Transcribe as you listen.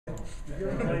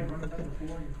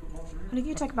Can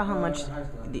you talk about how much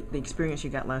the experience you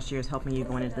got last year is helping you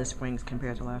going into this spring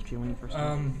compared to last year when you first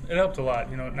started? It helped a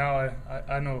lot. Now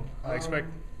I know I expect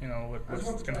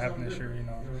what's going to happen this year.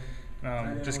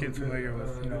 Just getting familiar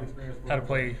with how to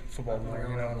play football more.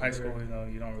 In high school,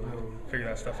 you don't really figure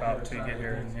that stuff out until you get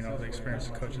here, and the experience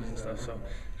of coaches and stuff. So it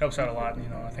helps out a lot.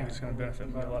 And, I think it's going to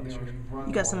benefit me a lot this year.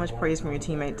 You got so much praise from your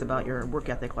teammates about your work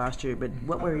ethic last year, but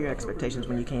what were your expectations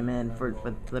when you came in for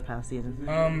the past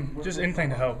season? Just anything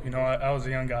to help. I was a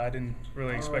young guy. I didn't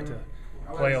really expect to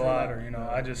play a lot, or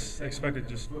I just expected to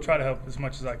just try to help as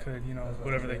much as I could.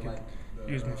 Whatever they could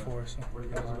use me for. So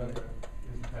that was about it.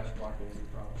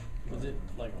 Was it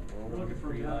like a whirlwind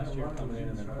for you last year coming in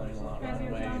and then playing a lot right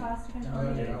away?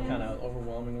 Kind of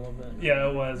overwhelming a little bit? Yeah,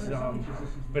 it was.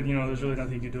 But, there's really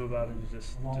nothing you can do about it. You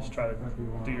just try to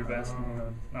do your best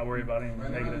and not worry about any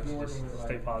negatives. Just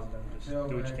stay positive. Just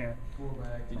do what you can.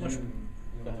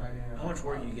 How much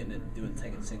work are you getting at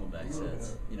taking single back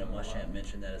sets? Muschamp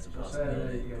mentioned that as a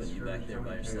possibility. Putting you back there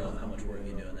by yourself. How much work are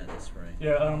you doing that this spring?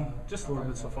 Yeah, just a little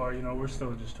bit so far. We're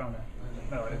still just trying to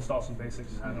install some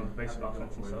basics, basic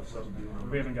offense and stuff. So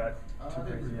we haven't got too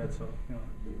crazy yet. So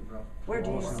Where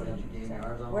do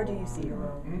you see your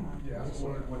role?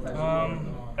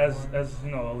 As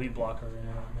a lead blocker,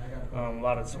 a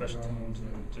lot of special teams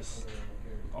and just.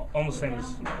 Almost the same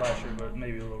as last year, but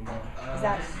maybe a little more. Is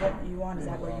that what you want? Is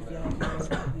that where you feel like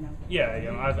you're,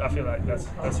 Yeah. I feel like that's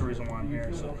the reason why I'm here.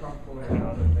 So,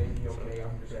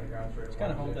 It's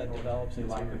kind of hope that develops into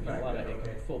a lot of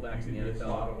fullbacks in the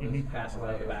NFL, passes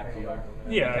out of the backfield.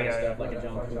 Yeah. Stuff like a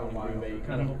John Cool in Green Bay. You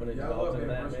kind of hoping it develops into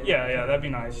that. Maybe? Yeah, that'd be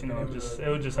nice. It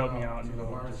would just help me out.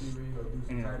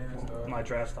 My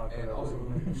draft stock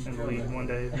in the league one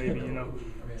day, maybe.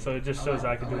 So it just shows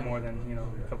I could do more than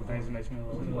a couple things. It makes me a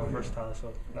little more versatile.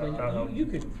 So that'll help. You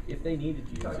could, if they needed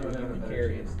you could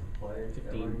carry it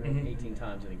 15, 18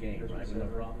 times in a game, right? No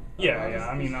problem.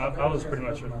 Yeah. I was pretty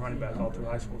much a running back all through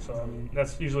high school, so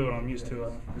that's usually what I'm used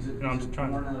to. I'm just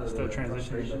trying to still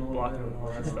transition into blocking and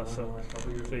all that stuff. So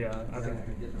yeah, I think.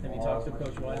 Have you talked to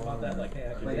Coach White about that? Like, hey,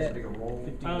 I could get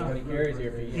 15, 20 carries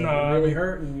here for you. No, really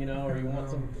hurting, or you want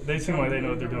some. They seem like they know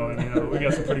what they're doing. We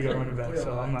got some pretty good running backs,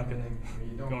 so I'm not going to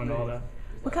go into all that.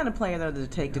 What kind of player though does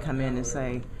it take to come in and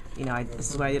say, this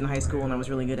is what I did in high school and I was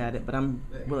really good at it, but I'm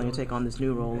willing to take on this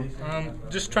new role?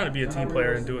 Just trying to be a team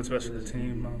player and do what's best for the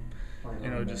team.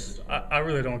 I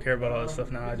really don't care about all this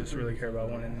stuff now. I just really care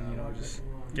about winning. Just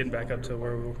getting back up to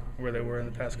where they were in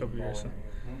the past couple of years. So,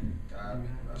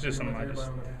 it's just something I just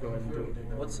go ahead and do.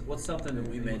 What's something that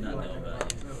we may not know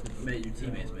about you? Your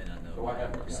teammates may not know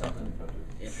about you. Something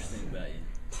interesting about you.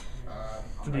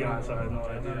 To be honest, I have no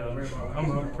idea.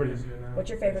 I'm pretty. What's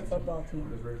your favorite football team?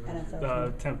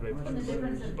 NFL team? Tampa Bay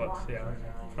Bucks, yeah,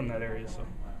 from that area. So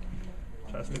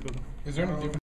try to stick with them. Is there any difference